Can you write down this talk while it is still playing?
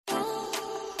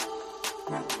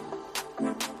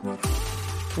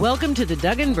Welcome to the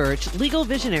Doug and Birch Legal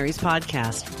Visionaries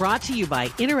podcast, brought to you by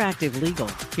Interactive Legal.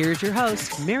 Here's your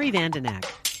host, Mary Vandenack.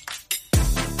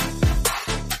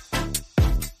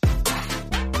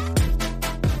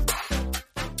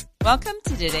 Welcome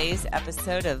to today's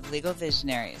episode of Legal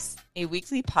Visionaries, a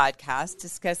weekly podcast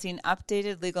discussing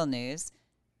updated legal news,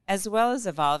 as well as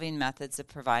evolving methods of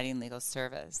providing legal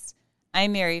service.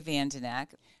 I'm Mary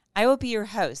Vandenack. I will be your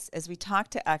host as we talk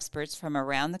to experts from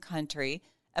around the country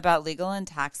about legal and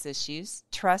tax issues,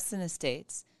 trusts and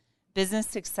estates, business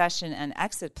succession and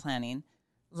exit planning,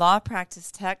 law practice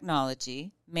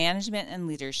technology, management and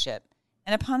leadership,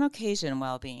 and upon occasion,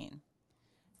 well-being.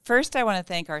 First, I want to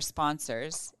thank our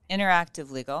sponsors, Interactive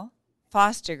Legal,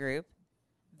 Foster Group,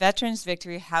 Veterans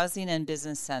Victory Housing and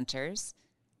Business Centers,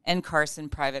 and Carson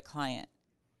Private Client.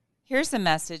 Here's a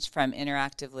message from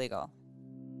Interactive Legal.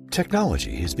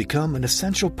 Technology has become an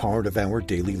essential part of our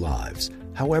daily lives.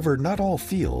 However, not all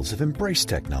fields have embraced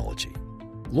technology.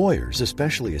 Lawyers,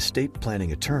 especially estate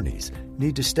planning attorneys,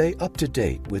 need to stay up to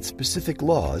date with specific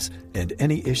laws and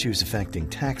any issues affecting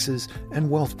taxes and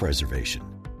wealth preservation.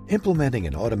 Implementing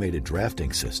an automated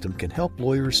drafting system can help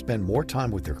lawyers spend more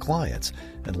time with their clients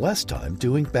and less time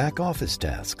doing back-office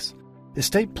tasks.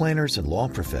 Estate planners and law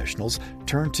professionals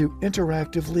turn to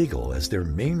Interactive Legal as their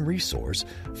main resource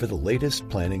for the latest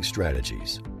planning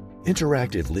strategies.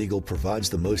 Interactive Legal provides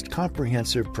the most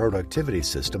comprehensive productivity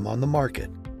system on the market,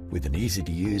 with an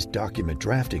easy-to-use document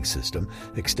drafting system,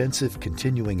 extensive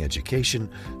continuing education,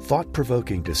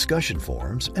 thought-provoking discussion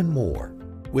forums, and more.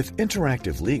 With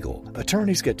Interactive Legal,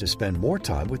 attorneys get to spend more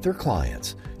time with their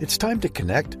clients. It's time to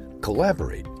connect,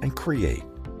 collaborate, and create.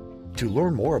 To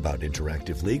learn more about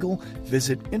Interactive Legal,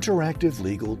 visit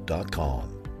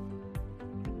interactivelegal.com.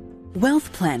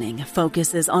 Wealth planning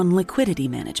focuses on liquidity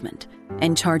management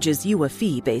and charges you a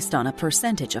fee based on a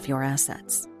percentage of your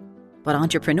assets. But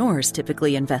entrepreneurs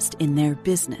typically invest in their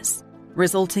business,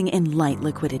 resulting in light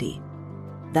liquidity.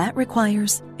 That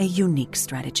requires a unique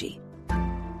strategy.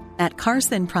 At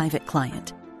Carson Private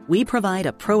Client, we provide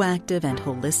a proactive and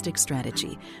holistic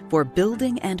strategy for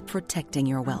building and protecting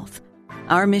your wealth.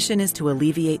 Our mission is to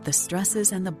alleviate the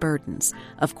stresses and the burdens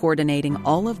of coordinating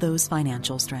all of those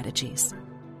financial strategies.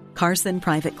 Carson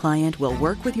Private Client will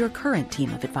work with your current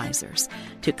team of advisors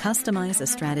to customize a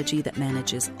strategy that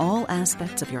manages all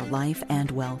aspects of your life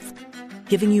and wealth,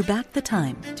 giving you back the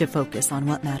time to focus on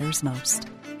what matters most.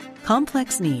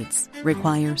 Complex needs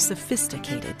require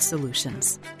sophisticated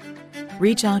solutions.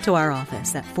 Reach out to our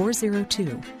office at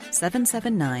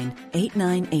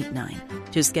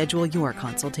 402-779-8989 to schedule your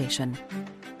consultation.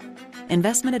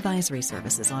 Investment advisory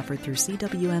services offered through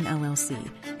CWM LLC,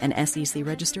 an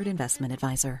SEC-registered investment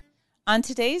advisor. On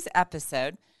today's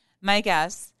episode, my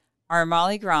guests are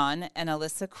Molly Grahn and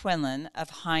Alyssa Quinlan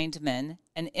of Hindman,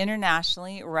 an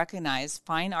internationally recognized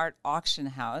fine art auction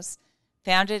house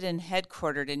founded and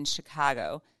headquartered in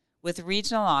Chicago, with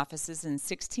regional offices in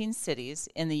 16 cities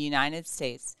in the United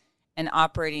States and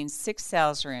operating 6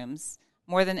 sales rooms,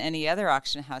 more than any other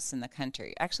auction house in the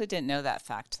country. I actually didn't know that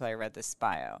fact till I read this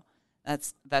bio.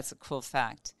 That's a cool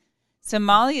fact. So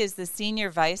Molly is the Senior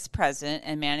Vice President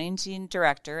and Managing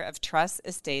Director of Trust,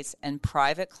 Estates, and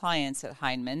Private Clients at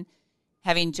Hindman,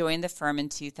 having joined the firm in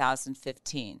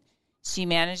 2015. She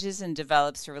manages and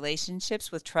develops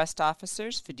relationships with trust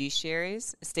officers,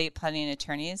 fiduciaries, estate planning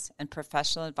attorneys, and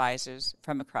professional advisors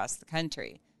from across the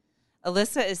country.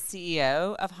 Alyssa is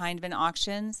CEO of Hindman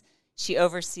Auctions. She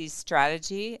oversees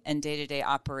strategy and day-to-day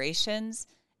operations,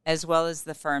 as well as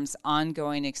the firm's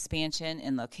ongoing expansion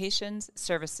in locations,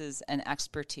 services, and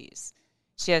expertise.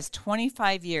 She has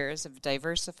 25 years of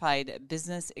diversified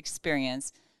business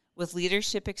experience with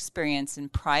leadership experience in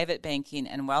private banking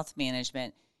and wealth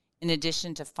management, in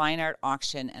addition to fine art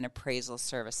auction and appraisal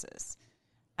services.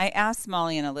 I asked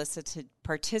Molly and Alyssa to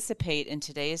participate in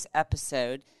today's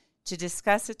episode to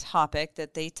discuss a topic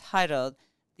that they titled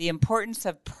The Importance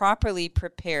of Properly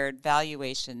Prepared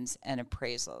Valuations and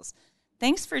Appraisals.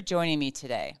 Thanks for joining me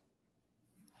today.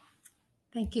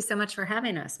 Thank you so much for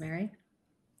having us, Mary.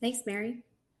 Thanks, Mary.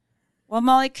 Well,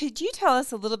 Molly, could you tell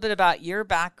us a little bit about your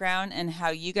background and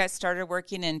how you got started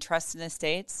working in trust and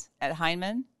estates at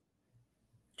Hindman?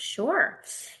 Sure.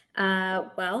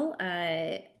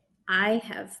 I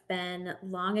have been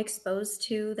long exposed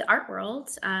to the art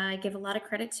world. I give a lot of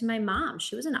credit to my mom.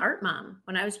 She was an art mom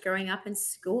when I was growing up in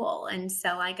school. And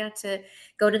so I got to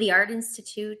go to the Art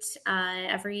Institute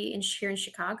here in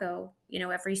Chicago,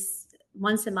 every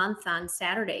once a month on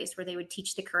Saturdays, where they would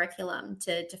teach the curriculum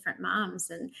to different moms,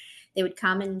 and they would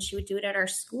come and she would do it at our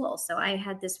school. So I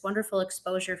had this wonderful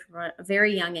exposure from a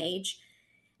very young age.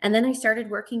 And then I started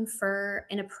working for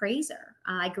an appraiser.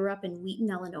 I grew up in Wheaton,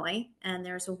 Illinois, and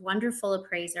there's a wonderful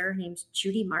appraiser named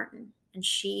Judy Martin, and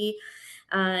she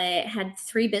had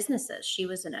three businesses.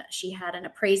 She had an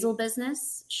appraisal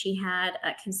business, she had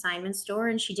a consignment store,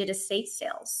 and she did estate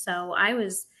sales. So I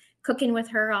was cooking with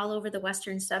her all over the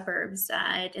western suburbs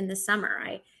in the summer.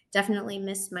 I definitely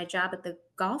missed my job at the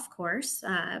golf course,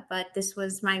 but this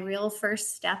was my real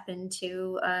first step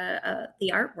into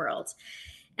the art world.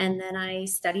 And then I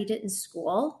studied it in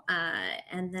school.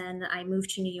 And then I moved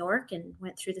to New York and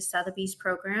went through the Sotheby's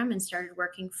program and started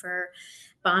working for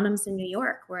Bonhams in New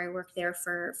York, where I worked there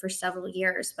for several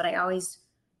years. But I always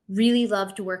really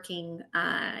loved working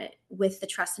with the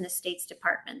Trust and Estates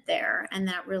department there. And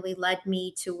that really led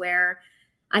me to where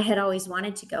I had always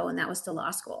wanted to go, and that was to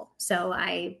law school. So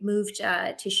I moved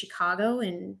to Chicago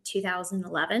in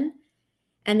 2011.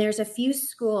 And there's a few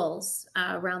schools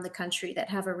around the country that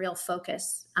have a real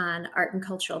focus on art and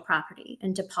cultural property.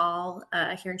 And DePaul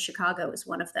here in Chicago is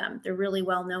one of them. They're really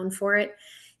well known for it.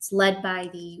 It's led by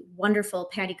the wonderful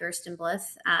Patty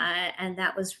Gerstenblith. And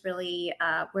that was really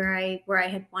where I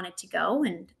had wanted to go.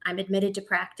 And I'm admitted to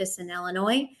practice in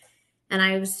Illinois. And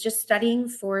I was just studying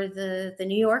for the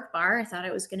New York bar. I thought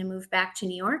I was going to move back to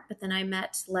New York, but then I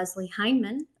met Leslie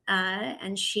Heinman,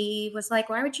 and she was like,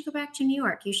 "Why would you go back to New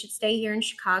York? You should stay here in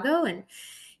Chicago, and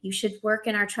you should work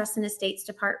in our Trust and Estates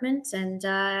department." And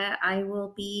I will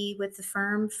be with the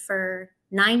firm for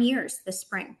 9 years this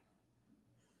spring.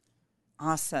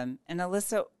 Awesome. And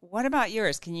Alyssa, what about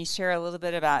yours? Can you share a little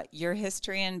bit about your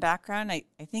history and background? I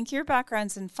think your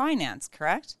background's in finance,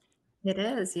 correct? It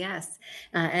is, yes.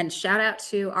 And shout out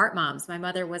to art moms. My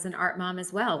mother was an art mom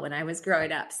as well when I was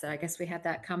growing up. So I guess we had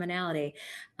that commonality.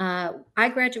 I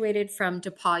graduated from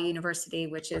DePaul University,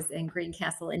 which is in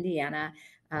Greencastle, Indiana,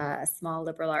 a small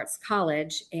liberal arts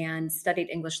college, and studied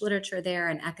English literature there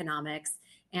and economics,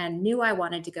 and knew I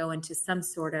wanted to go into some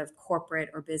sort of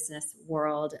corporate or business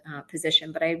world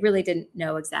position, but I really didn't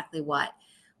know exactly what.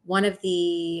 One of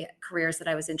the careers that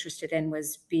I was interested in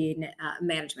was being a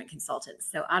management consultant.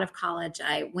 So out of college,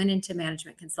 I went into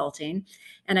management consulting,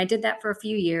 and I did that for a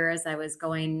few years. I was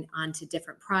going on to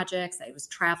different projects. I was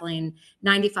traveling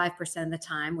 95% of the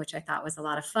time, which I thought was a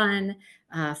lot of fun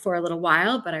for a little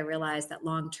while, but I realized that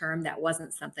long-term, that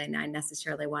wasn't something I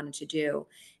necessarily wanted to do.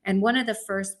 And one of the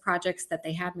first projects that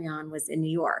they had me on was in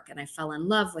New York, and I fell in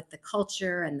love with the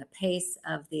culture and the pace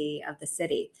of the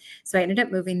city. So I ended up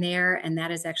moving there, and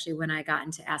that is actually when I got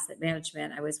into asset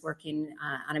management. I was working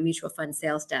on a mutual fund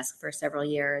sales desk for several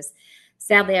years.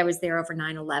 Sadly, I was there over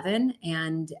 9/11,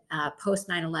 and post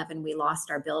 9/11, we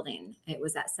lost our building. It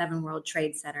was that 7 World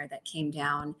Trade Center that came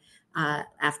down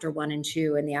after 1 and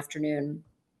 2 in the afternoon.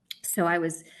 So I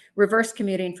was reverse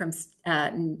commuting from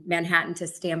Manhattan to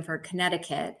Stamford,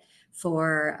 Connecticut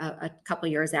for a couple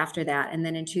years after that. And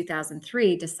then in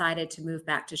 2003, decided to move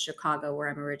back to Chicago, where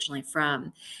I'm originally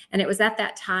from. And it was at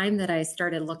that time that I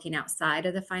started looking outside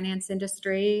of the finance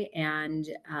industry. And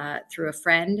through a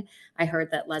friend, I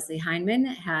heard that Leslie Heinman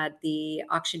had the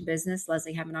auction business,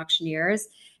 Leslie Heinman Auctioneers.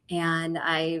 And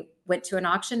I went to an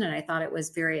auction, and I thought it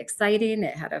was very exciting.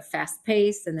 It had a fast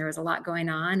pace, and there was a lot going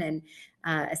on. And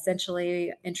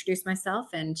essentially introduced myself,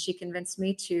 and she convinced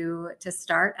me to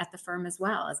start at the firm as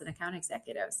well as an account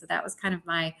executive. So that was kind of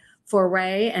my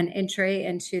foray and entry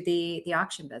into the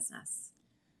auction business.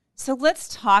 So let's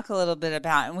talk a little bit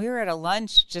about, and we were at a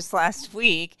lunch just last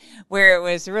week where it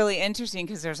was really interesting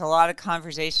because there's a lot of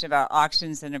conversation about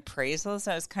auctions and appraisals.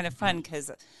 So it was kind of fun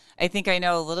because I think I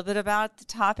know a little bit about the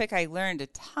topic. I learned a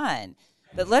ton.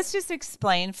 But let's just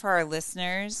explain for our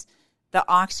listeners the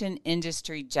auction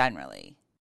industry generally.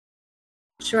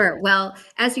 Sure. Well,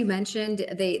 as you mentioned,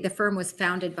 the firm was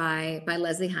founded by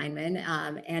Leslie Heinman.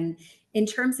 And in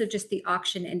terms of just the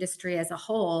auction industry as a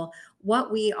whole, what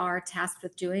we are tasked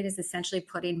with doing is essentially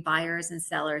putting buyers and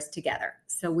sellers together.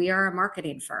 So we are a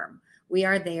marketing firm. We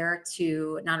are there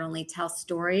to not only tell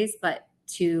stories, but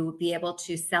to be able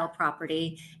to sell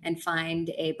property and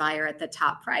find a buyer at the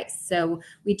top price. So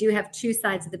we do have two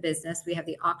sides of the business. We have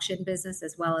the auction business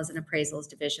as well as an appraisals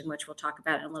division, which we'll talk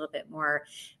about in a little bit more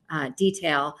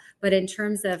detail. But in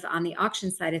terms of on the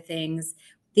auction side of things,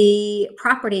 the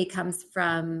property comes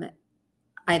from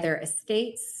either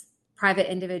estates,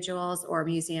 private individuals, or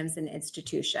museums and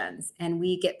institutions. And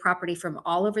we get property from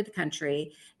all over the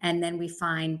country, and then we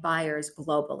find buyers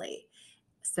globally.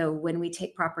 So when we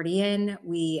take property in,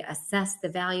 we assess the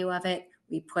value of it,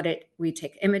 we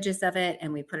take images of it,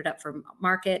 and we put it up for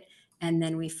market, and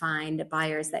then we find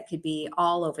buyers that could be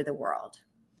all over the world.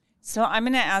 So I'm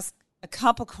going to ask a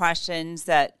couple questions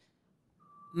that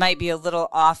might be a little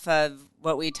off of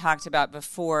what we talked about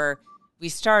before. we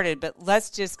started, but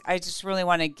I just really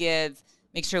want to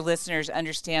make sure listeners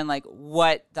understand like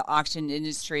what the auction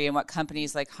industry and what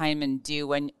companies like Heinemann do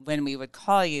when we would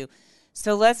call you.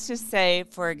 So let's just say,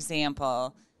 for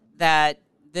example, that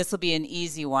this will be an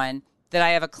easy one, that I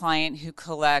have a client who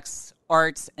collects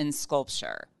arts and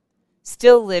sculpture,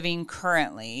 still living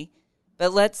currently.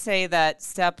 But let's say that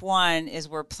step one is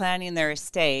we're planning their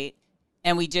estate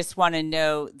and we just want to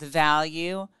know the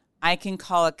value. I can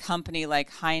call a company like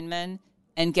Heinemann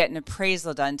and get an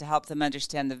appraisal done to help them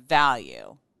understand the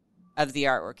value of the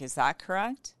artwork. Is that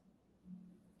correct?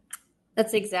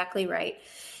 That's exactly right.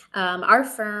 Our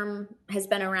firm has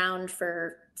been around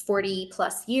for 40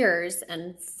 plus years.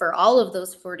 And for all of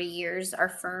those 40 years, our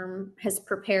firm has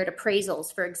prepared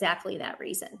appraisals for exactly that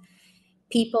reason.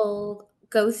 People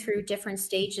go through different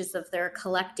stages of their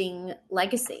collecting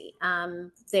legacy.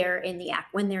 When they're in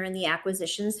the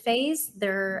acquisitions phase,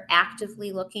 they're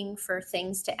actively looking for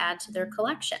things to add to their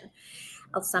collection.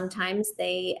 Sometimes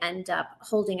they end up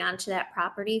holding on to that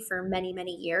property for many,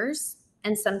 many years.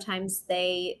 And sometimes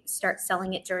they start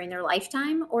selling it during their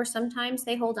lifetime, or sometimes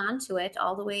they hold on to it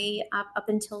all the way up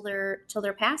until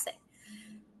their passing.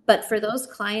 But for those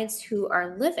clients who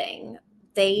are living,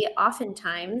 they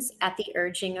oftentimes, at the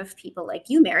urging of people like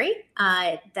you, Mary,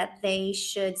 that they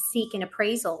should seek an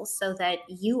appraisal so that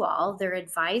you all, their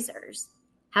advisors,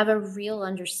 have a real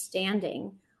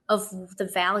understanding of the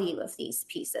value of these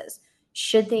pieces.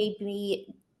 Should they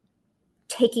be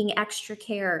taking extra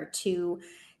care to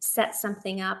set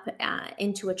something up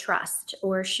into a trust,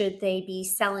 or should they be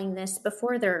selling this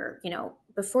before they're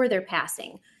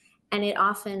passing? And it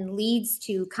often leads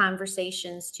to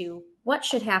conversations to what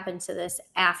should happen to this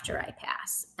after I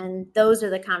pass. And those are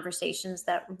the conversations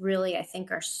that really, I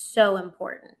think, are so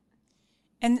important.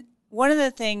 And one of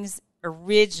the things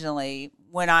originally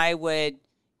when I would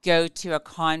go to a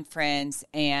conference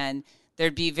and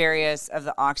there'd be various of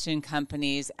the auction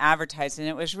companies advertising,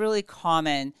 it was really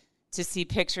common to see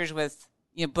pictures with,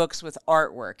 books with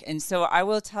artwork. And so I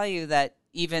will tell you that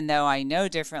even though I know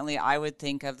differently,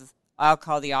 I'll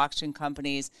call the auction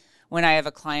companies when I have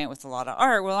a client with a lot of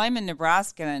art. Well, I'm in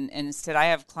Nebraska, and instead I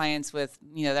have clients with,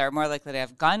 that are more likely to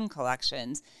have gun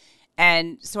collections.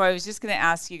 And so I was just going to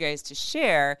ask you guys to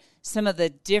share some of the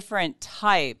different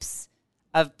types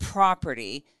of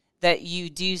property that you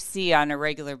do see on a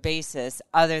regular basis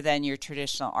other than your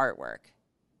traditional artwork.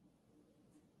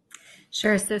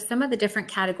 Sure. So some of the different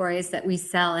categories that we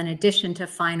sell in addition to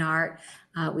fine art,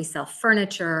 we sell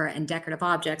furniture and decorative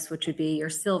objects, which would be your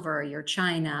silver, your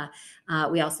china.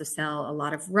 We also sell a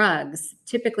lot of rugs,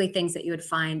 typically things that you would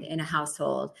find in a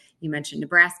household. You mentioned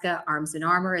Nebraska. Arms and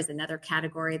armor is another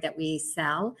category that we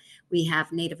sell. We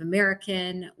have Native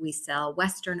American. We sell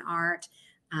Western art.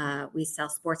 We sell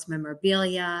sports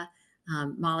memorabilia.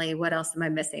 Molly, what else am I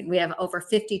missing? We have over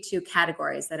 52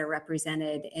 categories that are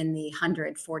represented in the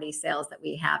 140 sales that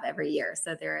we have every year.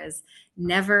 So there is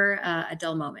never a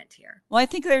dull moment here. Well, I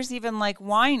think there's even like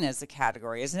wine as a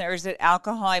category, isn't it? Or is it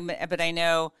alcohol? But I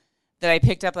know that I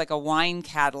picked up like a wine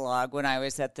catalog when I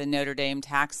was at the Notre Dame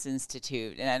Tax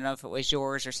Institute. And I don't know if it was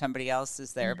yours or somebody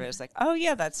else's there, but it was like, oh,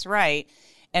 yeah, that's right.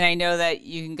 And I know that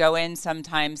you can go in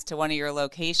sometimes to one of your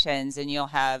locations and you'll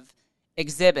have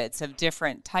exhibits of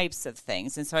different types of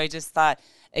things. And so I just thought,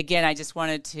 again, I just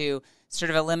wanted to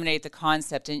sort of eliminate the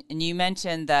concept. And you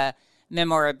mentioned the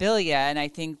memorabilia. And I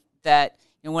think that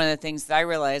one of the things that I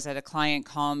realized, I had a client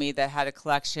call me that had a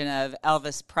collection of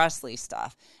Elvis Presley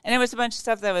stuff. And it was a bunch of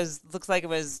stuff that looks like it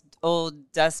was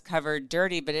old, dust-covered,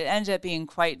 dirty, but it ended up being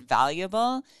quite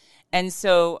valuable. And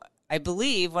so I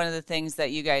believe one of the things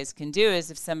that you guys can do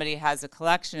is if somebody has a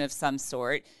collection of some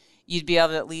sort, you'd be able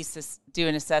to at least do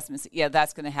an assessment. Yeah,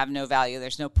 that's going to have no value.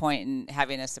 There's no point in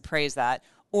having us appraise that.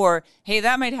 Or, hey,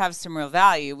 that might have some real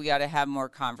value. We got to have more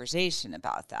conversation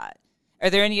about that. Are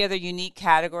there any other unique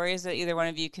categories that either one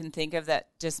of you can think of that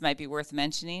just might be worth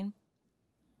mentioning?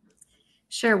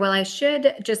 Sure. Well, I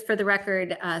should, just for the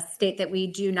record, state that we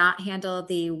do not handle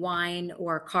the wine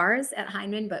or cars at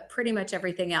Heinemann, but pretty much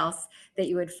everything else that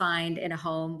you would find in a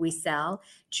home we sell.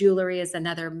 Jewelry is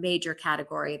another major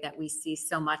category that we see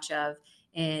so much of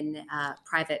in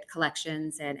private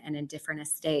collections and in different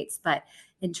estates. But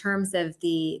in terms of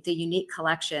the unique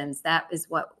collections, that is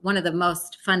one of the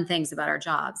most fun things about our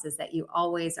jobs is that you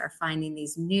always are finding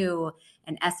these new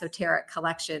and esoteric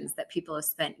collections that people have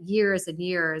spent years and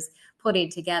years putting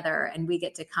together, and we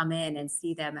get to come in and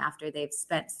see them after they've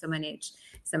spent so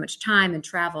much time and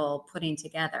travel putting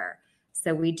together.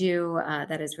 So we do,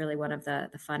 that is really one of the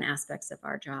fun aspects of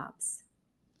our jobs.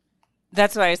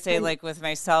 That's why I say, like with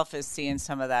myself, is seeing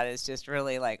some of that is just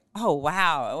really like, oh,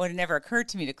 wow, it would have never occurred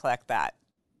to me to collect that.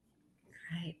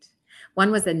 Right. One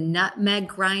was a nutmeg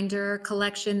grinder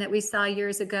collection that we saw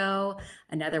years ago.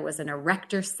 Another was an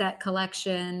erector set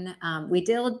collection. We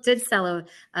did sell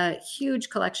a huge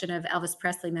collection of Elvis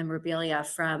Presley memorabilia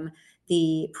from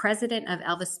the president of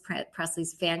Elvis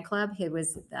Presley's fan club.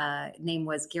 His name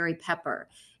was Gary Pepper.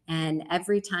 And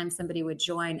every time somebody would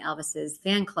join Elvis's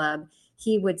fan club,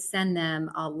 he would send them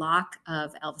a lock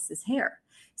of Elvis's hair.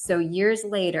 So years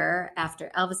later, after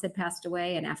Elvis had passed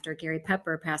away and after Gary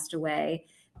Pepper passed away,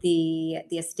 the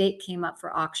estate came up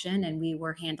for auction and we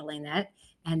were handling it.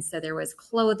 And so there was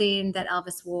clothing that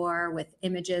Elvis wore with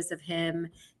images of him.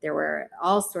 There were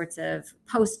all sorts of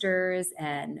posters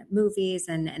and movies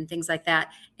and things like that.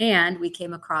 And we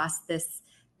came across this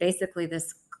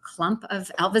clump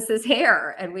of Elvis's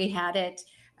hair, and we had it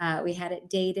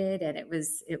dated, and it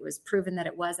was proven that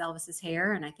it was Elvis's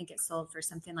hair. And I think it sold for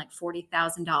something like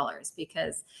 $40,000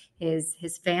 because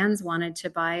his fans wanted to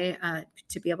buy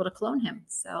to be able to clone him.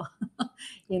 So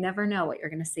you never know what you're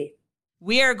going to see.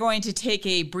 We are going to take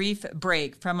a brief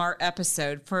break from our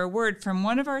episode for a word from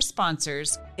one of our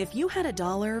sponsors. If you had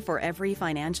 $1 for every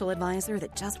financial advisor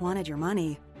that just wanted your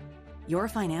money, your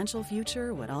financial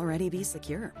future would already be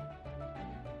secure.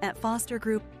 At Foster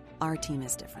Group, our team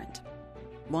is different.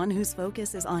 One whose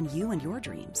focus is on you and your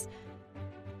dreams.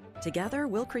 Together,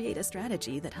 we'll create a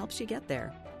strategy that helps you get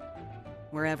there,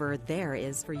 wherever there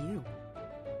is for you.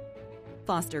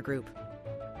 Foster Group,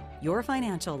 your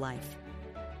financial life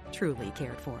truly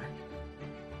cared for.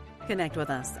 Connect with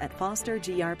us at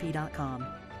fostergrp.com.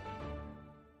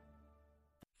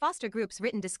 Foster Group's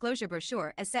written disclosure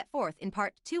brochure, as set forth in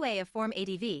Part 2A of Form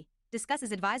ADV,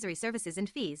 discusses advisory services and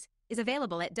fees, is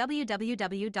available at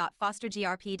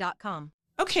www.fostergrp.com.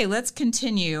 Okay, let's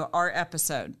continue our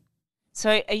episode. So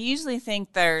I usually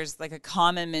think there's like a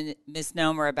common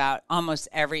misnomer about almost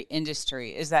every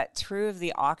industry. Is that true of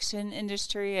the auction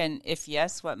industry? And if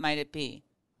yes, what might it be?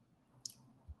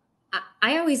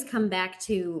 I always come back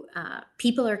to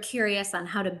people are curious on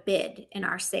how to bid in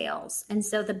our sales. And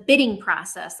so the bidding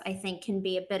process, I think, can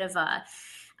be a bit of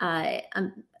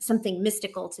something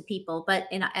mystical to people. But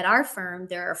at our firm,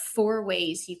 there are 4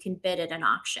 ways you can bid at an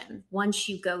auction. Once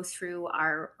you go through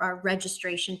our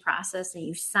registration process and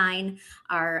you sign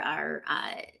our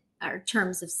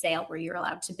terms of sale where you're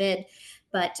allowed to bid.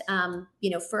 But,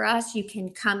 for us, you can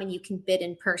come and you can bid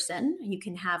in person. You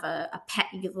can have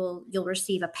you'll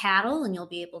receive a paddle and you'll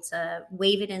be able to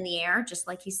wave it in the air, just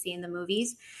like you see in the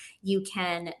movies. You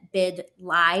can bid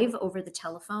live over the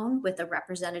telephone with a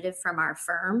representative from our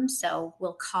firm. So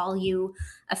we'll call you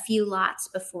a few lots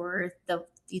before the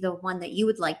one that you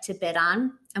would like to bid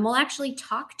on. And we'll actually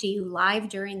talk to you live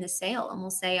during the sale. And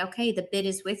we'll say, okay, the bid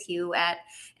is with you at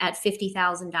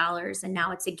 $50,000. And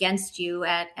now it's against you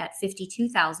at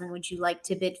 $52,000. Would you like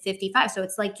to bid $55,000? So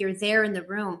it's like you're there in the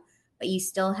room, but you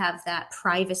still have that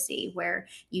privacy where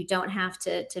you don't have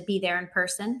to be there in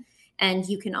person. And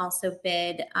you can also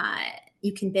bid,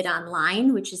 you can bid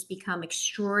online, which has become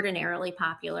extraordinarily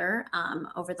popular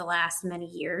over the last many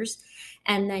years.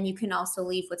 And then you can also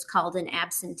leave what's called an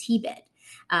absentee bid,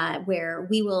 where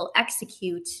we will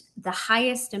execute the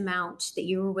highest amount that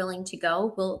you were willing to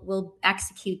go. We'll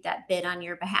execute that bid on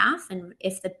your behalf. And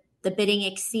if the bidding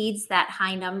exceeds that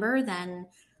high number, then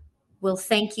we'll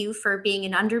thank you for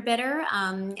being an underbidder.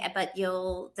 But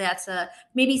that's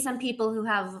maybe some people who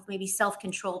have maybe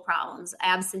self-control problems,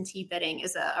 absentee bidding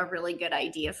is a really good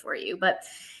idea for you. But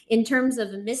in terms of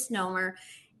a misnomer,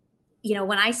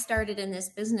 when I started in this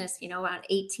business, about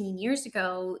 18 years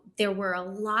ago, there were a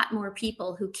lot more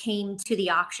people who came to the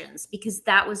auctions because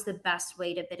that was the best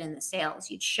way to bid in the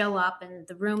sales. You'd show up and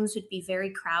the rooms would be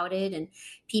very crowded and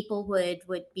people would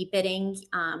be bidding,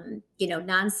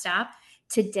 nonstop.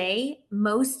 Today,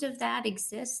 most of that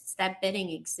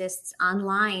bidding exists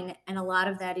online, and a lot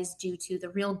of that is due to the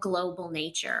real global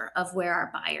nature of where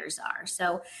our buyers are.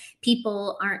 So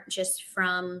people aren't just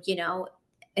from,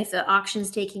 if the auction's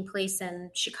taking place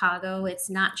in Chicago, it's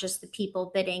not just the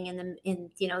people bidding in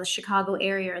the Chicago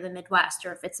area or the Midwest,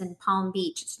 or if it's in Palm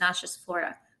Beach, it's not just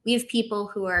Florida. We have people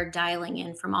who are dialing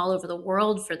in from all over the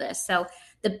world for this. So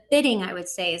the bidding, I would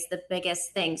say, is the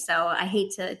biggest thing. So I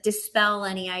hate to dispel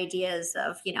any ideas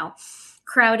of,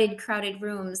 crowded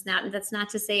rooms. That's not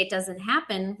to say it doesn't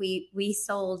happen. We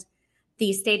sold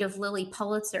the estate of Lily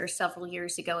Pulitzer several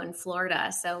years ago in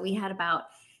Florida. So we had about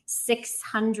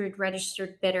 600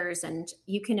 registered bidders, and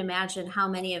you can imagine how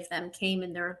many of them came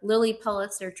in their Lily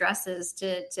Pulitzer dresses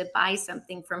to buy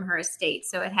something from her estate.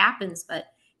 So it happens, but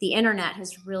the internet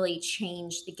has really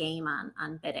changed the game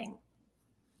on bidding.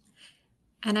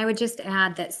 And I would just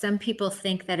add that some people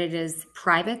think that it is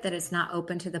private, that it's not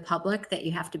open to the public, that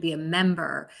you have to be a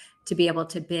member to be able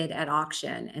to bid at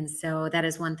auction. And so that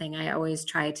is one thing I always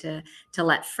try to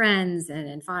let friends and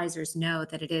advisors know,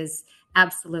 that it is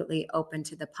absolutely open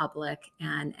to the public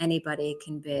and anybody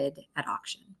can bid at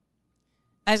auction.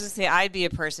 I was going to say, I'd be a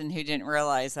person who didn't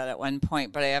realize that at one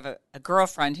point, but I have a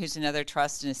girlfriend who's another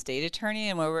trust and estate attorney,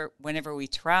 and whenever we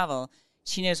travel,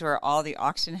 she knows where all the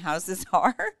auction houses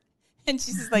are. And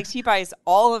she says, like, she buys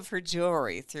all of her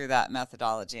jewelry through that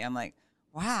methodology. I'm like,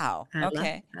 wow,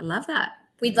 okay. I love that.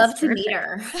 We'd love to meet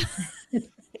her.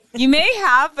 You may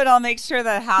have, but I'll make sure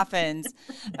that happens.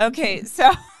 Okay,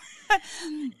 so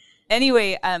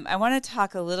anyway, I want to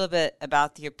talk a little bit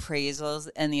about the appraisals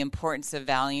and the importance of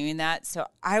valuing that. So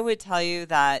I would tell you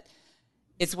that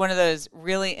it's one of those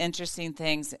really interesting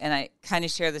things, and I kind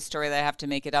of share the story that I have to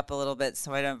make it up a little bit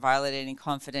so I don't violate any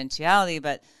confidentiality,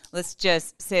 but let's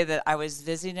just say that I was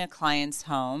visiting a client's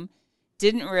home,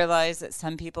 didn't realize that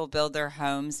some people build their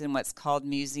homes in what's called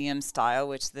museum style,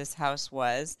 which this house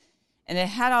was, and it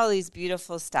had all these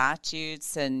beautiful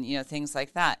statues and, things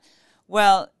like that.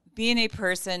 Well, being a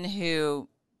person who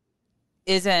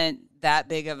isn't that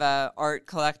big of a art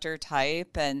collector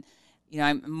type, and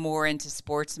I'm more into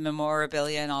sports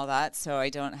memorabilia and all that, so I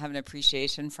don't have an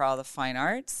appreciation for all the fine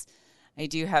arts. I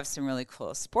do have some really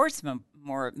cool sports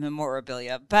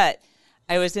memorabilia, but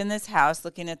I was in this house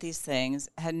looking at these things,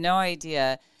 had no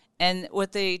idea, and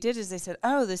what they did is they said,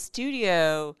 oh, the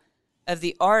studio of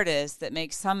the artist that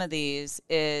makes some of these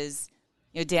is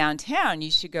downtown.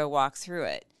 You should go walk through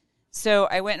it. So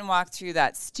I went and walked through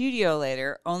that studio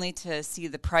later, only to see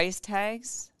the price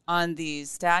tags on these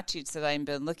statues that I've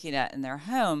been looking at in their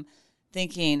home,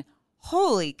 thinking,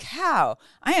 holy cow,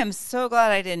 I am so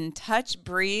glad I didn't touch,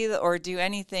 breathe, or do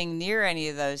anything near any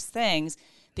of those things,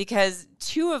 because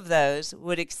 2 of those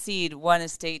would exceed 1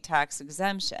 estate tax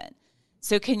exemption.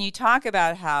 So can you talk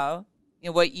about how,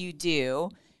 what you do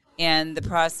and the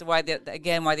process, why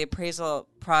the appraisal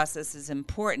process is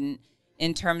important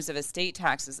in terms of estate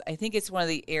taxes? I think it's one of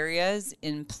the areas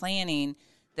in planning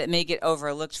that may get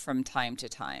overlooked from time to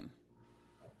time.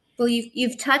 Well,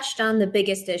 you've touched on the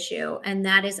biggest issue, and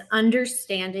that is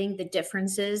understanding the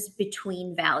differences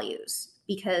between values,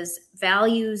 because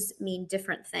values mean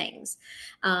different things.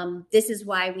 This is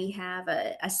why we have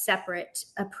a separate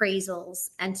appraisals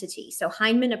entity. So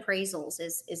Heinemann Appraisals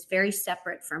is very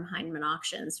separate from Heinemann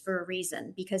Auctions for a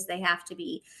reason, because they have to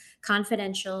be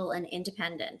confidential and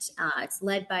independent. It's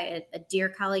led by a dear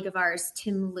colleague of ours,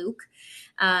 Tim Luke,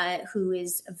 who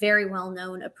is a very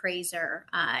well-known appraiser.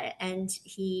 And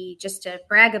he, just to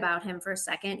brag about him for a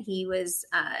second, he was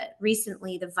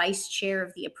recently the vice chair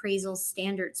of the Appraisals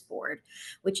Standards Board,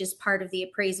 which is part of the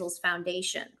Appraisals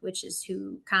Foundation, which is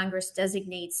who Congress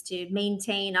designates to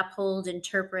maintain, uphold,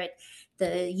 interpret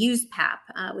the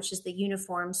USPAP, which is the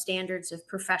Uniform Standards of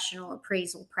Professional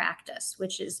Appraisal Practice,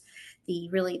 which is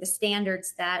the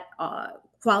standards that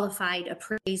qualified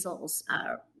appraisals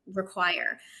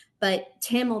require. But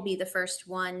Tim will be the first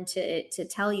one to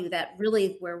tell you that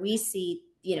really where we see,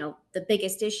 the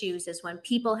biggest issues is when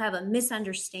people have a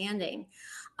misunderstanding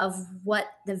of what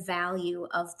the value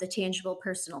of the tangible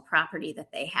personal property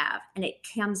that they have. And it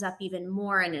comes up even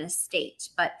more in an estate.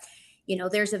 But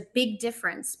there's a big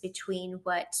difference between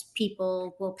what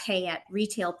people will pay at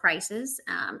retail prices,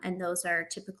 and those are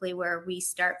typically where we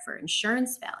start for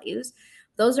insurance values.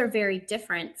 Those are very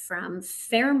different from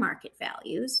fair market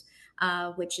values,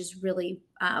 which is really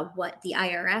what the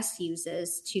IRS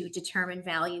uses to determine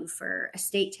value for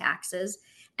estate taxes.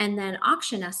 And then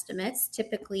auction estimates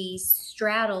typically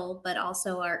straddle, but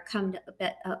also come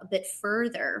a bit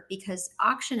further, because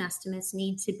auction estimates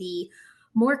need to be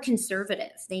more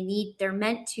conservative. They're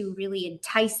meant to really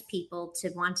entice people to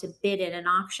want to bid at an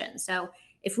auction. So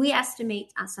if we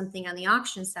estimate something on the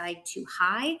auction side too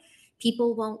high,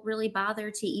 people won't really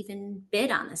bother to even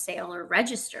bid on the sale or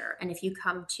register. And if you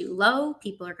come too low,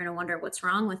 people are going to wonder what's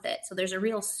wrong with it. So there's a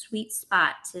real sweet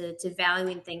spot to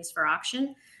valuing things for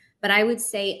auction. But I would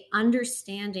say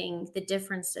understanding the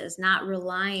differences, not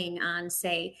relying on,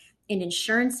 say, an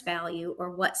insurance value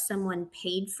or what someone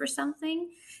paid for something,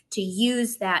 to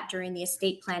use that during the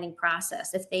estate planning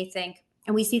process. If they think,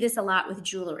 and we see this a lot with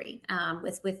jewelry,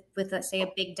 with let's say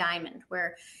a big diamond,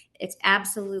 where it's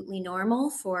absolutely normal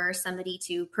for somebody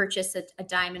to purchase a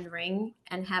diamond ring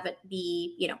and have it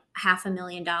be,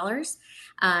 $500,000.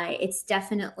 It's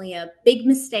definitely a big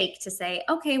mistake to say,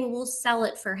 okay, well, we'll sell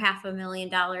it for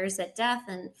 $500,000 at death,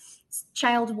 and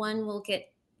child 1 will get,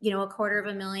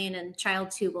 $250,000, and child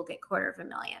 2 will get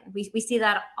 $250,000. We see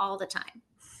that all the time.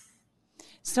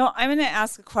 So I'm going to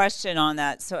ask a question on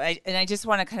that. I just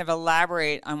want to kind of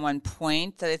elaborate on one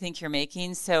point that I think you're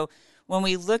making. So when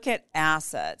we look at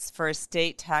assets for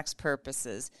estate tax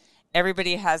purposes,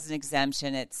 everybody has an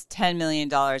exemption. It's $10 million.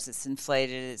 It's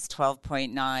inflated. It's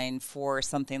 12.94,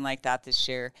 something like that this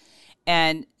year.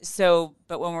 And so,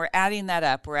 but when we're adding that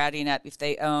up, we're adding up if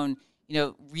they own,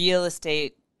 real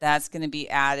estate, that's going to be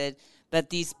added. But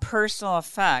these personal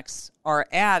effects are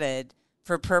added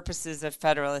for purposes of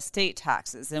federal estate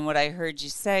taxes. And what I heard you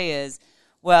say is,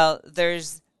 well,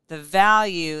 there's the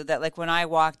value that, like when I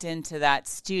walked into that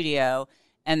studio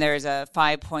and there's a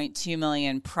 5.2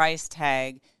 million price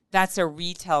tag, that's a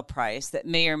retail price that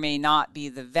may or may not be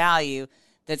the value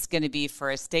that's going to be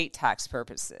for estate tax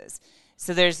purposes.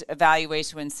 So there's a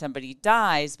valuation when somebody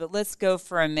dies, but let's go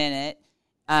for a minute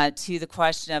to the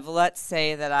question of, let's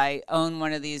say that I own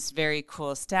one of these very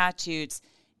cool statutes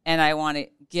and I want to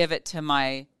give it to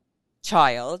my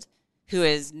child who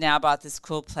has now bought this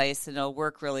cool place and it'll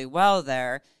work really well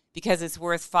there. Because it's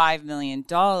worth $5 million,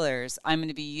 I'm going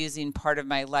to be using part of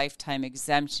my lifetime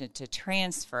exemption to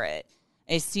transfer it.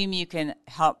 I assume you can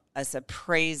help us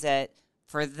appraise it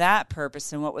for that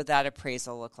purpose, and what would that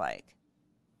appraisal look like?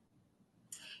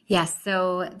 Yes,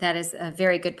 so that is a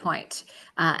very good point.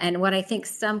 And what I think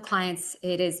some clients,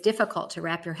 it is difficult to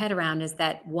wrap your head around is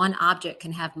that one object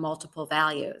can have multiple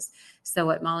values. So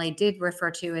what Molly did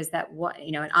refer to is that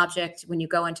an object, when you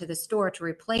go into the store to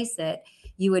replace it,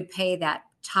 you would pay that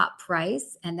top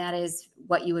price, and that is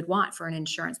what you would want for an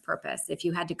insurance purpose. If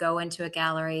you had to go into a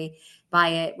gallery, buy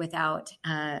it without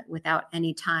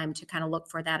any time to kind of look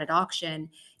for that at auction,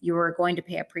 you were going to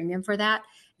pay a premium for that.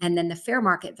 And then the fair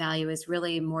market value is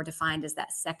really more defined as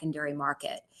that secondary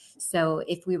market. So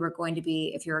if you were going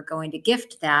to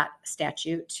gift that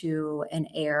statute to an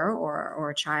heir or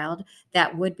a child,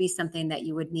 that would be something that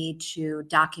you would need to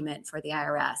document for the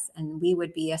IRS. And we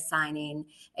would be assigning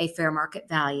a fair market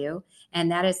value.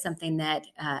 And that is something that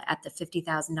at the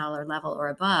 $50,000 level or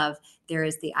above, there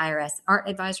is the IRS Art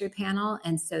Advisory Panel.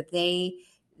 And so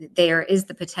there is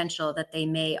the potential that they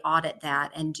may audit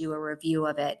that and do a review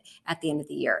of it at the end of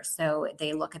the year. So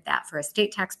they look at that for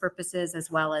estate tax purposes as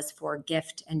well as for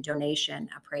gift and donation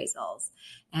appraisals.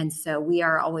 And so we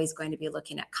are always going to be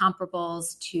looking at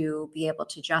comparables to be able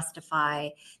to justify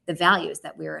the values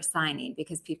that we're assigning,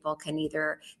 because people can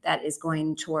that is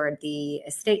going toward the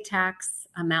estate tax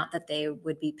amount that they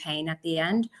would be paying at the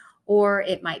end, or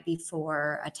it might be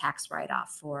for a tax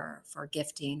write-off for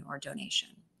gifting or donation.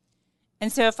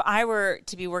 And so if I were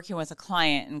to be working with a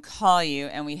client and call you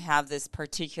and we have this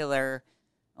particular,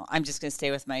 I'm just going to stay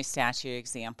with my statute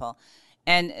example.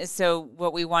 And so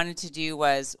what we wanted to do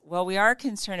was, we are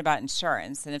concerned about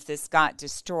insurance. And if this got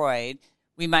destroyed,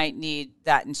 we might need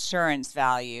that insurance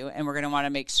value. And we're going to want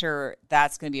to make sure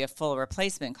that's going to be a full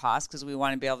replacement cost because we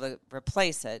want to be able to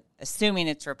replace it, assuming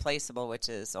it's replaceable, which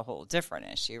is a whole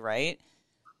different issue, right?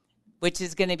 Which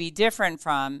is going to be different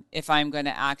from if I'm going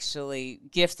to actually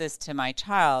gift this to my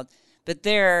child. But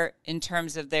in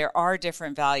terms of there are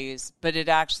different values, but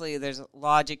there's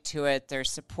logic to it.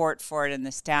 There's support for it in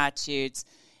the statutes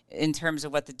in terms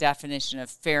of what the definition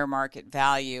of fair market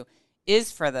value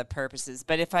is for the purposes.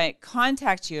 But if I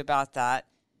contact you about that,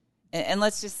 and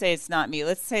let's just say it's not me,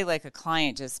 let's say like a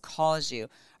client just calls you,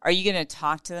 are you going to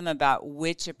talk to them about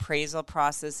which appraisal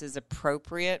process is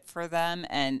appropriate for them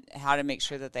and how to make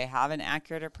sure that they have an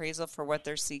accurate appraisal for what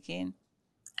they're seeking?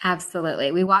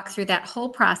 Absolutely. We walk through that whole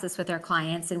process with our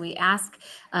clients and we ask,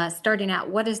 starting out,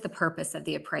 what is the purpose of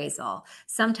the appraisal?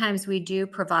 Sometimes we do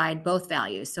provide both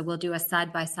values. So we'll do a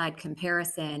side-by-side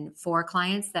comparison for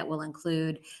clients that will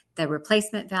include the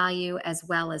replacement value as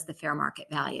well as the fair market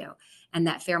value. And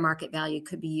that fair market value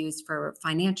could be used for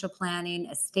financial planning,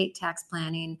 estate tax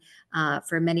planning,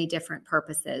 for many different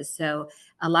purposes. So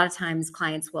a lot of times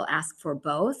clients will ask for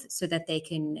both so that they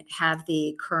can have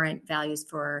the current values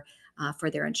for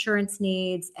their insurance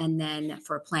needs, and then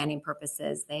for planning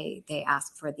purposes, they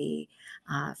ask for the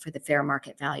fair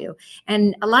market value.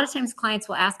 And a lot of times clients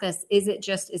will ask us, is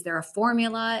there a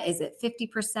formula? Is it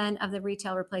 50% of the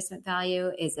retail replacement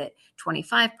value? Is it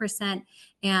 25%?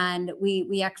 And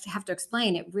we have to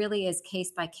explain it really is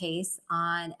case by case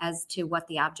as to what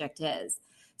the object is.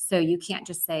 So you can't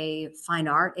just say fine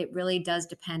art. It really does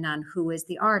depend on who is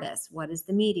the artist, what is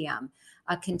the medium.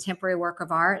 A contemporary work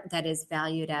of art that is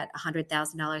valued at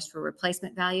 $100,000 for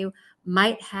replacement value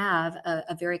might have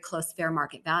a very close fair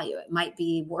market value. It might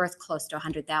be worth close to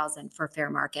 $100,000 for fair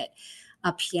market.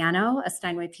 A piano, a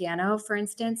Steinway piano, for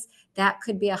instance, that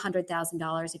could be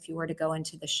 $100,000 if you were to go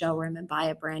into the showroom and buy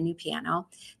a brand new piano.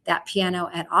 That piano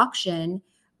at auction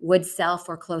would sell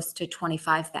for close to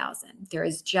 $25,000. There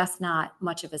is just not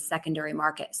much of a secondary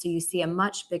market. So you see a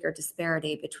much bigger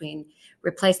disparity between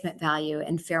replacement value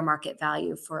and fair market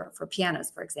value for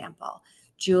pianos, for example.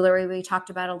 Jewelry, we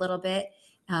talked about a little bit.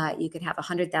 You could have a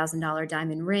 $100,000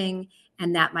 diamond ring,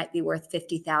 and that might be worth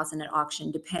 $50,000 at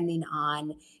auction, depending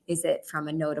on, is it from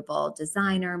a notable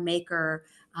designer, maker,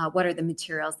 what are the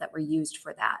materials that were used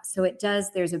for that. So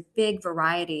there's a big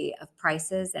variety of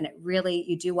prices, and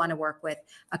you do want to work with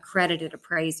accredited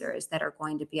appraisers that are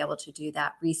going to be able to do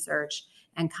that research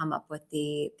and come up with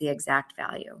the exact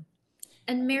value.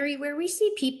 And Mary, where we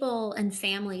see people and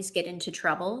families get into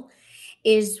trouble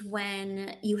is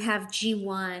when you have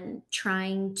G1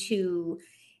 trying to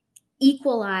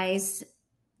equalize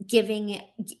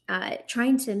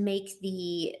trying to make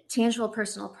the tangible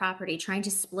personal property, trying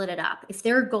to split it up. If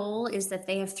their goal is that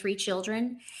they have 3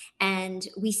 children, and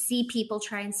we see people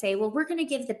try and say, well, we're going to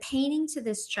give the painting to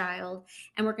this child,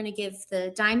 and we're going to give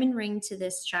the diamond ring to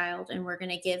this child, and we're going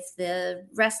to give the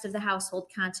rest of the household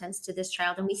contents to this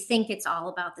child, and we think it's all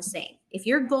about the same. If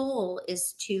your goal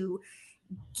is to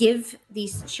give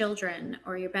these children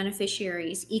or your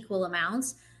beneficiaries equal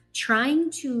amounts, trying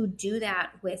to do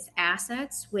that with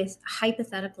assets, with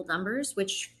hypothetical numbers,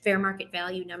 which fair market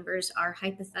value numbers are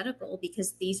hypothetical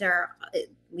because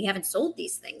we haven't sold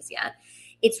these things yet.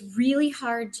 It's really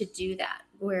hard to do that,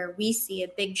 where we see a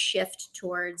big shift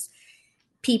towards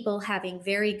people having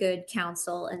very good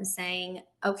counsel and saying,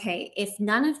 okay, if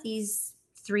none of these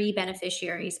 3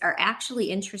 beneficiaries are actually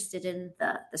interested in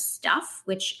the stuff,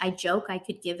 which I joke I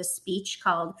could give a speech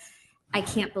called I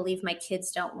can't believe my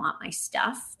kids don't want my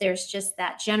stuff. There's just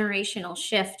that generational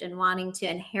shift in wanting to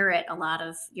inherit a lot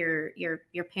of your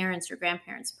parents or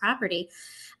grandparents' property.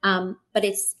 But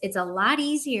it's a lot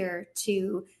easier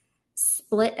to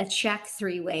split a check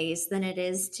 3 ways than it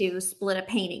is to split a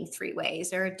painting 3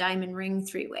 ways or a diamond ring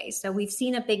 3 ways. So we've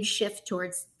seen a big shift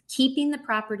towards keeping the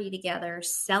property together,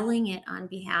 selling it on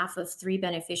behalf of 3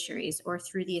 beneficiaries or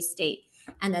through the estate,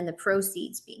 and then the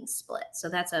proceeds being split. So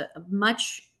that's a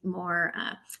much more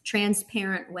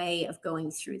transparent way of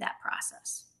going through that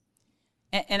process.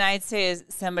 And I'd say, as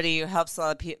somebody who helps a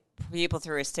lot of people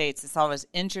through estates, it's always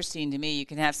interesting to me. You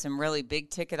can have some really big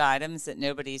ticket items that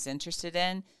nobody's interested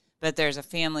in, but there's a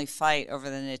family fight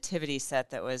over the nativity set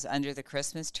that was under the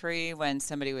Christmas tree when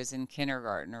somebody was in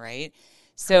kindergarten, right?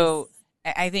 So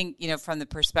I think, from the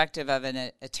perspective of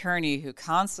an attorney who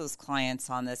counsels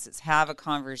clients on this, is have a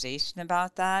conversation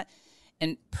about that.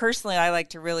 And personally, I like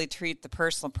to really treat the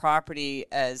personal property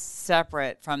as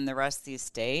separate from the rest of the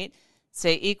estate.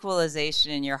 Say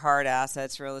equalization in your hard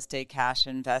assets, real estate, cash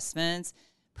investments.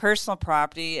 Personal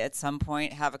property, at some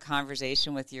point, have a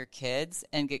conversation with your kids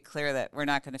and get clear that we're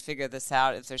not going to figure this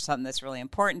out. If there's something that's really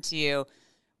important to you,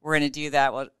 we're going to do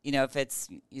that. Well, if it's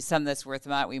something that's worth a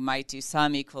lot, we might do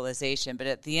some equalization. But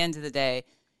at the end of the day,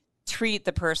 treat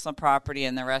the personal property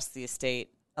and the rest of the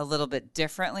estate a little bit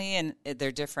differently, and they're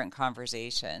different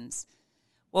conversations.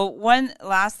 Well, one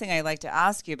last thing I'd like to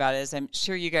ask you about is, I'm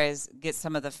sure you guys get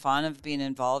some of the fun of being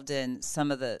involved in some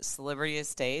of the celebrity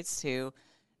estates who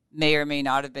may or may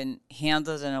not have been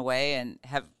handled in a way and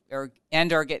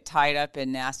or get tied up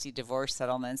in nasty divorce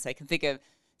settlements. I can think of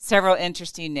several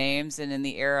interesting names, and in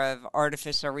the era of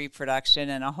artificial reproduction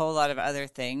and a whole lot of other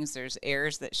things, there's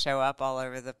heirs that show up all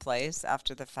over the place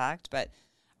after the fact. But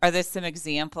are there some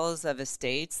examples of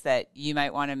estates that you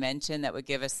might want to mention that would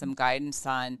give us some guidance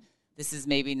on this is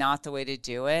maybe not the way to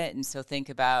do it, and so think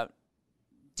about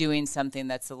doing something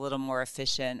that's a little more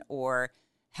efficient or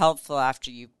helpful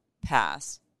after you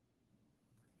pass?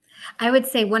 I would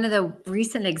say one of the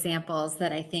recent examples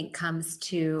that I think comes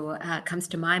to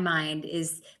my mind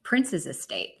is Prince's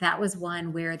estate. That was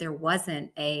one where there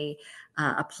wasn't a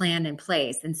plan in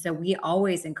place, and so we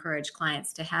always encourage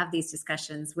clients to have these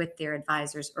discussions with their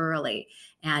advisors early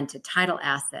and to title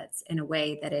assets in a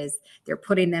way that is they're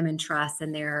putting them in trust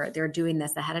and they're doing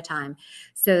this ahead of time.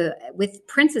 So with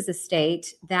Prince's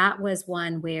estate, that was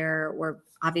one where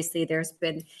obviously there's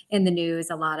been in the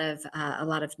news a lot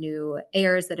of new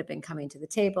heirs that have been coming to the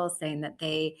table saying that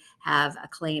they have a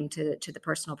claim to the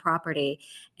personal property,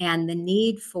 and the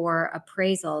need for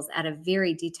appraisals at a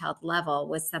very detailed level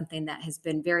was something that has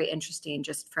been very interesting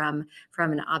just from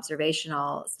an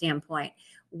observational standpoint.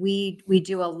 We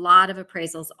do a lot of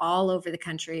appraisals all over the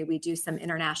country. We do some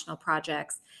international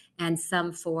projects and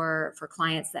some for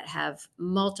clients that have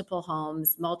multiple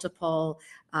homes, multiple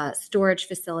storage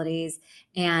facilities.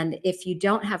 And if you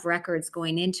don't have records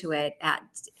going into it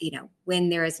when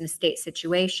there is an estate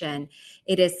situation,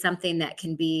 it is something that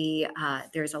can be,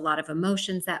 there's a lot of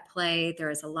emotions at play. There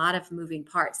is a lot of moving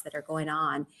parts that are going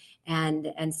on.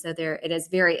 And so it is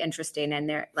very interesting. And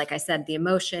there, like I said, the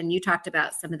emotion, you talked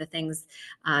about some of the things,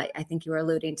 I think you were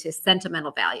alluding to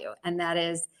sentimental value. And that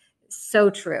is so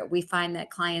true. We find that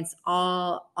clients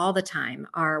all the time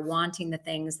are wanting the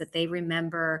things that they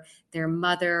remember their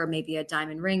mother, maybe a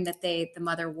diamond ring that the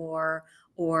mother wore,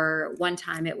 or one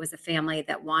time it was a family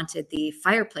that wanted the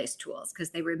fireplace tools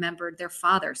because they remembered their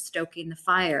father stoking the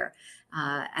fire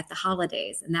at the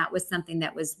holidays. And that was something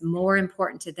that was more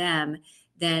important to them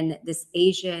than this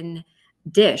Asian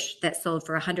dish that sold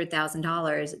for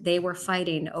 $100,000. They were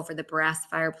fighting over the brass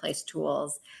fireplace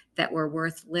tools that were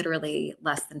worth literally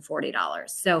less than $40.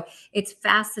 So it's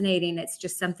fascinating. It's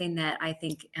just something that I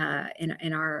think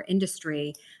in our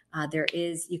industry,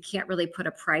 you can't really put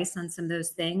a price on some of those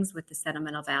things with the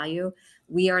sentimental value.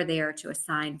 We are there to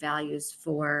assign values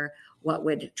for what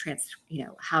would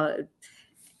how it would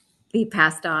be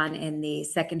passed on in the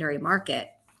secondary market.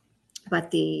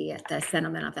 But the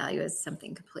sentimental value is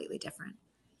something completely different.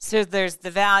 So there's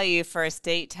the value for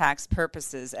estate tax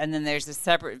purposes, and then there's a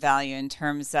separate value in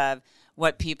terms of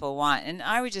what people want. And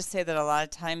I would just say that a lot of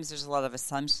times there's a lot of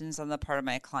assumptions on the part of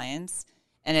my clients.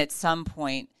 And at some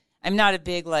point, I'm not a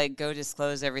big go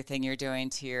disclose everything you're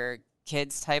doing to your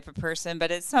kids type of person.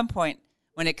 But at some point,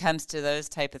 when it comes to those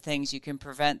type of things, you can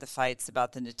prevent the fights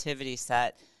about the nativity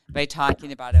set by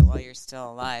talking about it while you're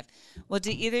still alive. Well,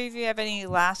 do either of you have any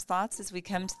last thoughts as we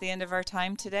come to the end of our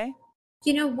time today?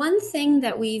 One thing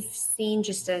that we've seen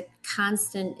just a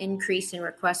constant increase in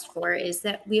request for is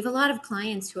that we have a lot of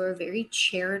clients who are very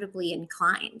charitably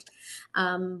inclined.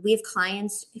 We have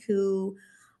clients who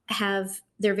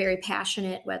they're very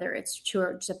passionate, whether it's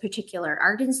towards a particular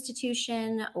art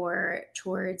institution or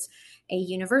towards a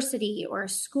university or a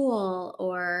school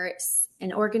or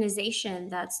an organization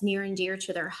that's near and dear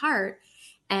to their heart.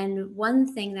 And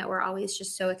one thing that we're always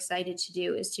just so excited to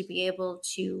do is to be able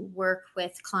to work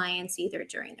with clients either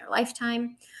during their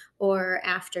lifetime or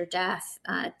after death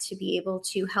to be able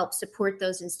to help support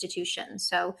those institutions.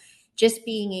 So just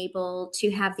being able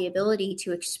to have the ability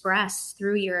to express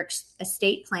through your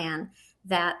estate plan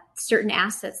that certain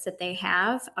assets that they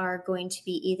have are going to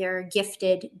be either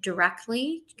gifted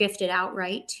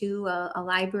outright to a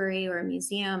library or a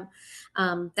museum.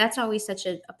 That's always such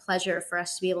a pleasure for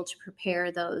us to be able to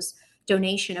prepare those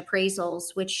donation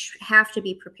appraisals, which have to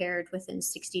be prepared within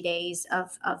 60 days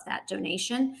of that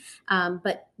donation.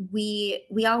 But we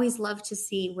always love to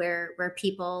see where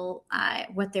people,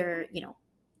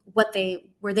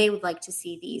 where they would like to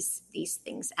see these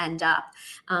things end up.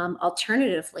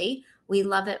 Alternatively, we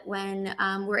love it when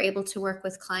we're able to work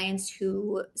with clients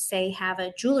who, say, have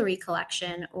a jewelry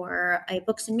collection or a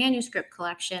books and manuscript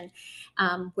collection,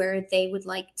 where they would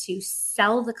like to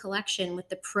sell the collection with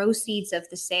the proceeds of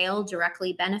the sale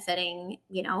directly benefiting,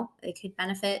 they could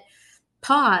benefit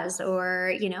PAWS or,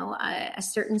 a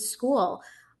certain school.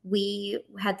 We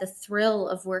had the thrill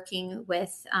of working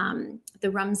with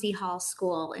the Rumsey Hall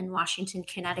School in Washington,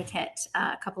 Connecticut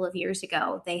a couple of years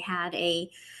ago. They had a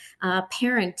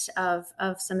parent of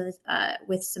some of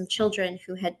with some children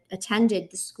who had attended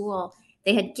the school.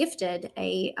 They had gifted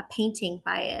a painting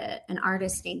by an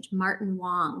artist named Martin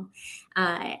Wong,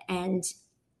 and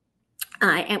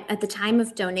at the time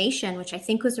of donation, which I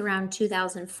think was around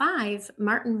 2005,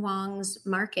 Martin Wong's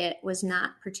market was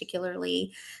not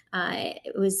particularly.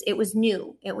 It was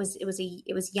new. It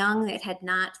was young.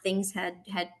 Things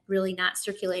had really not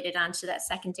circulated onto that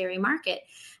secondary market.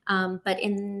 But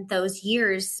in those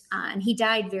years, and he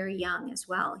died very young as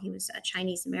well. He was a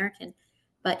Chinese American.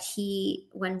 But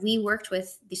when we worked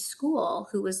with the school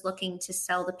who was looking to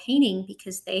sell the painting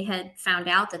because they had found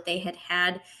out that they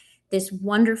had this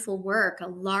wonderful work, a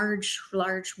large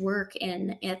work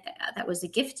in it that was a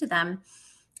gift to them.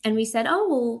 And we said,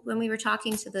 when we were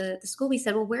talking to the school, we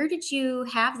said, well, where did you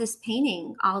have this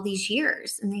painting all these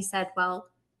years? And they said, well,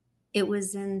 it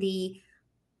was in the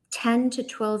 10 to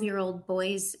 12-year-old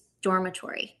boys'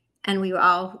 dormitory. And we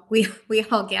all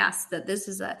gasped that this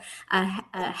is a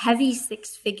heavy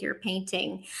 6-figure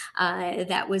painting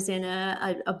that was in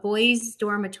a boys'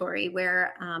 dormitory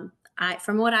where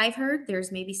from what I've heard,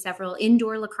 there's maybe several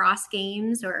indoor lacrosse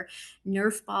games or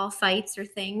Nerf ball fights or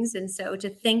things. And so to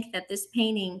think that this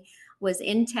painting was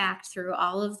intact through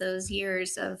all of those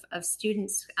years of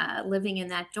students living in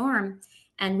that dorm,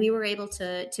 and we were able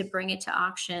to bring it to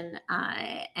auction,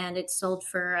 and it sold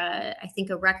for, I think,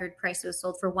 a record price. It was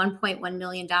sold for $1.1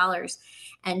 million.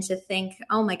 And to think,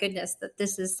 oh my goodness, that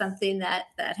this is something that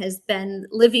has been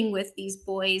living with these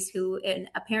boys who,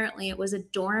 and apparently it was a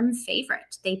dorm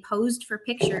favorite. They posed for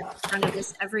pictures in front of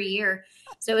this every year.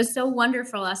 So it was so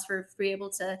wonderful us for be able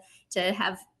to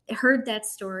have heard that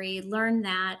story, learned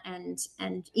that,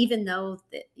 and even though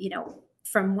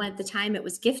from when the time it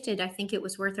was gifted, I think it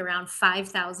was worth around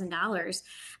 $5,000.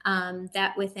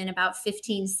 That within about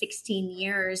 15, 16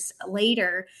 years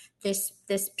later, this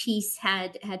piece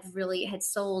had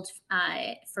sold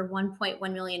for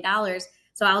 $1.1 million.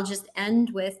 So I'll just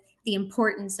end with the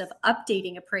importance of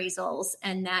updating appraisals,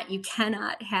 and that you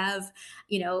cannot have,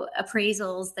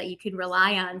 appraisals that you could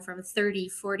rely on from 30,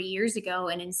 40 years ago.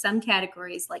 And in some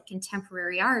categories like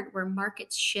contemporary art, where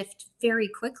markets shift very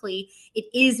quickly, it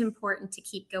is important to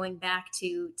keep going back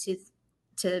to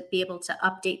be able to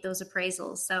update those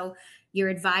appraisals. So your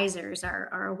advisors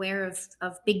are aware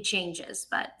of big changes.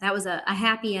 But that was a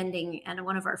happy ending and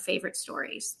one of our favorite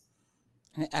stories.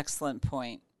 An excellent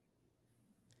point.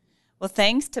 Well,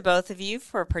 thanks to both of you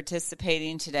for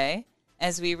participating today.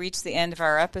 As we reach the end of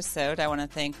our episode, I want to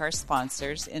thank our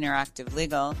sponsors, Interactive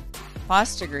Legal,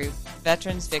 Foster Group,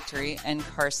 Veterans Victory, and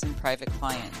Carson Private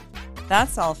Client.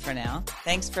 That's all for now.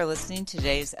 Thanks for listening to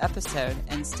today's episode,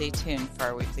 and stay tuned for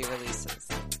our weekly releases.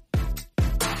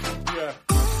 Yeah.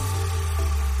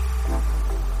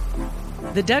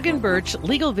 The Doug and Birch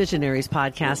Legal Visionaries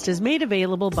podcast is made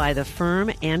available by the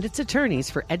firm and its attorneys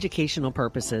for educational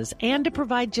purposes and to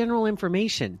provide general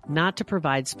information, not to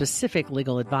provide specific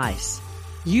legal advice.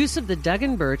 Use of the Doug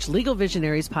and Birch Legal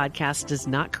Visionaries podcast does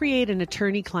not create an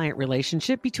attorney-client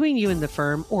relationship between you and the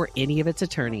firm or any of its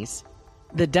attorneys.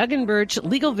 The Doug and Birch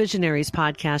Legal Visionaries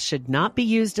podcast should not be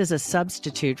used as a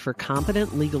substitute for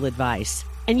competent legal advice,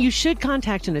 and you should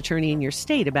contact an attorney in your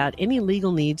state about any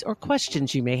legal needs or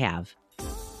questions you may have.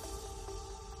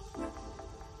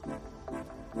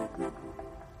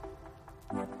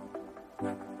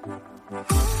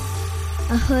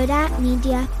 A Huda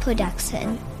Media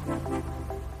Production.